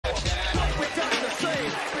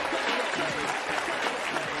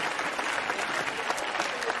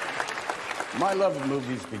My love of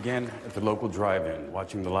movies began at the local drive-in,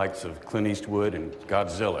 watching the likes of Clint Eastwood and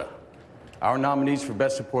Godzilla. Our nominees for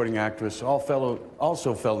Best Supporting Actress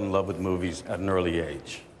also fell in love with movies at an early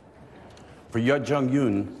age. For Yuh-Jung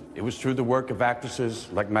Youn, it was through the work of actresses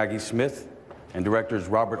like Maggie Smith and directors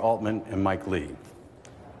Robert Altman and Mike Leigh.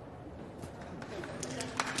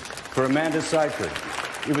 For Amanda Seyfried,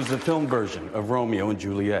 it was the film version of Romeo and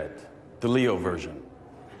Juliet, the Leo version.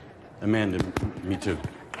 Amanda, me too.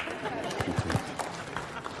 Me too.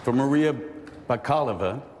 For Maria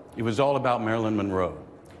Bakalova, it was all about Marilyn Monroe.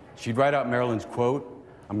 She'd write out Marilyn's quote,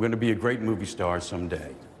 "I'm going to be a great movie star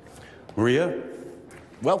someday." Maria,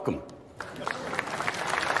 welcome.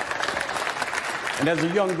 And as a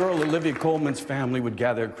young girl, Olivia Colman's family would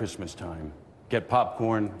gather at Christmas time, get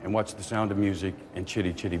popcorn, and watch The Sound of Music and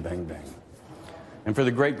Chitty Chitty Bang Bang. And for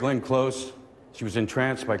the great Glenn Close, she was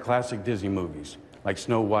entranced by classic Disney movies like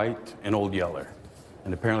Snow White and Old Yeller.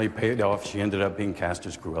 And apparently paid off, she ended up being cast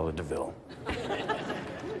as Cruella de Vil.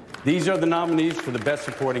 These are the nominees for the Best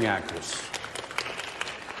Supporting Actress.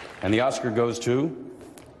 And the Oscar goes to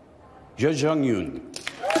Yuh-Jung Youn.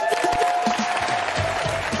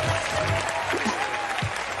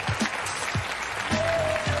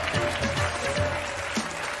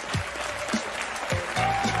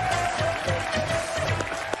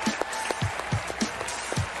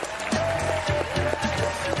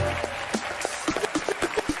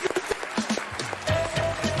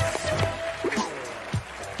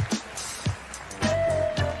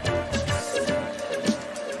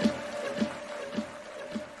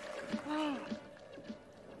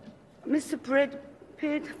 Mr. Brad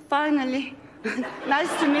Pitt, finally. Nice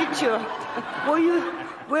to meet you.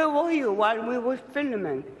 Where were you while we were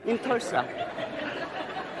filming in Tulsa?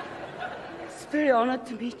 It's very honored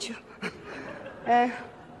to meet you.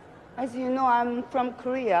 As you know, I'm from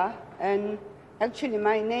Korea, and actually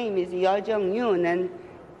my name is Yuh-Jung Youn, and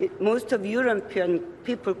most of European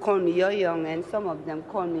people call me Yuh-Jung, and some of them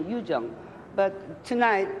call me Yuh-Jung. But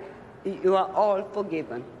tonight, you are all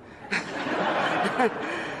forgiven.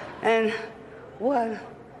 And I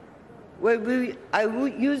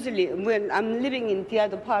would usually, when I'm living in the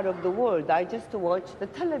other part of the world, I just watch the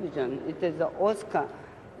television. It is an Oscar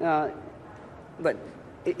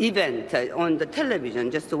event on the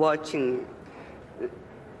television, just watching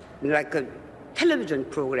like a television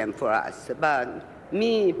program for us. But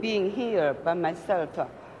me being here by myself,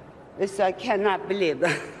 I cannot believe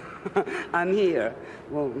I'm here.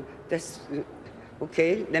 Well, that's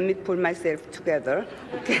okay. Let me pull myself together.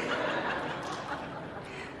 Okay.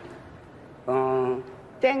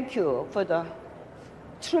 Thank you for the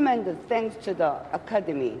tremendous thanks to the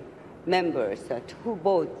Academy members who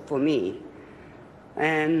vote for me.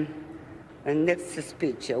 And next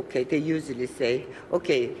speech, okay, they usually say,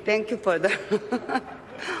 okay, thank you for the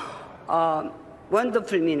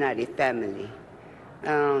wonderful Minari family.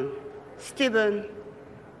 Stephen,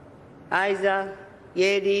 Isaac,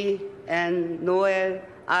 Yeri, and Noel,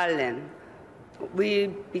 Allen. We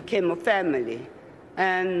became a family.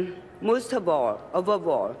 And most of all, above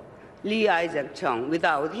all, Lee Isaac Chung.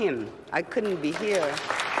 Without him, I couldn't be here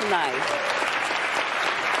tonight.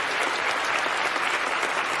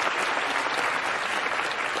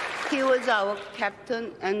 He was our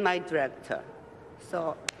captain and my director.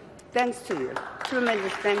 So thanks to you,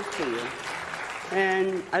 tremendous thanks to you.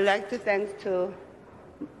 And I'd like to thank to,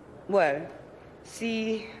 well,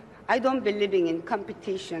 see, I don't believe in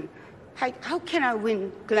competition. How can I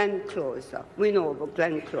win Glenn Close, win over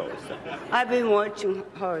Glenn Close? I've been watching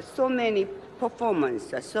her so many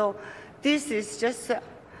performances. So this is just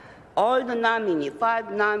all the nominees,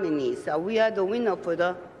 5 nominees. We are the winner for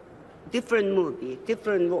the different movie,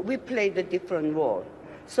 we play the different role.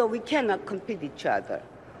 So we cannot compete each other.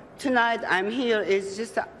 Tonight I'm here is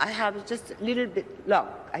just, I have just a little bit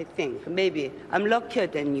luck, I think. Maybe I'm luckier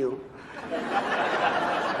than you.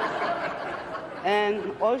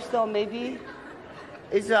 And also maybe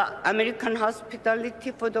is American hospitality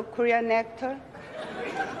for the Korean actor.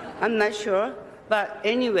 I'm not sure, but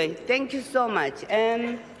anyway, thank you so much.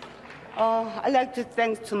 And I'd like to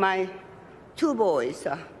thank to my 2 boys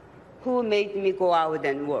who made me go out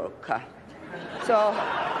and work. So,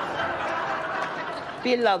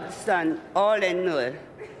 beloved son, all and Noel,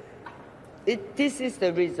 this is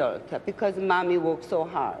the result because mommy worked so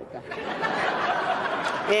hard.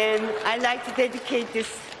 And I'd like to dedicate this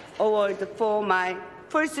award for my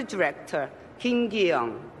first director, Kim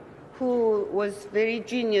Gi-young, who was very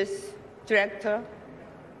genius director.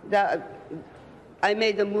 I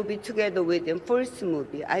made a movie together with him, first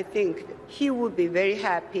movie. I think he would be very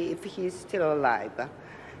happy if he's still alive.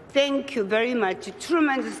 Thank you very much.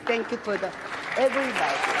 Tremendous thank you for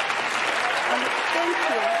everybody. Thank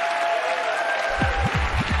you.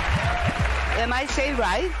 Am I saying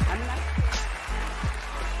right? I'm not.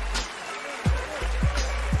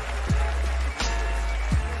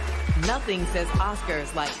 Nothing says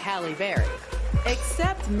Oscars like Halle Berry,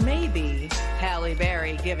 except maybe Halle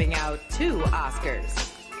Berry giving out 2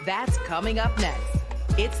 Oscars. That's coming up next.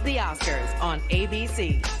 It's the Oscars on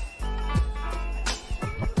ABC.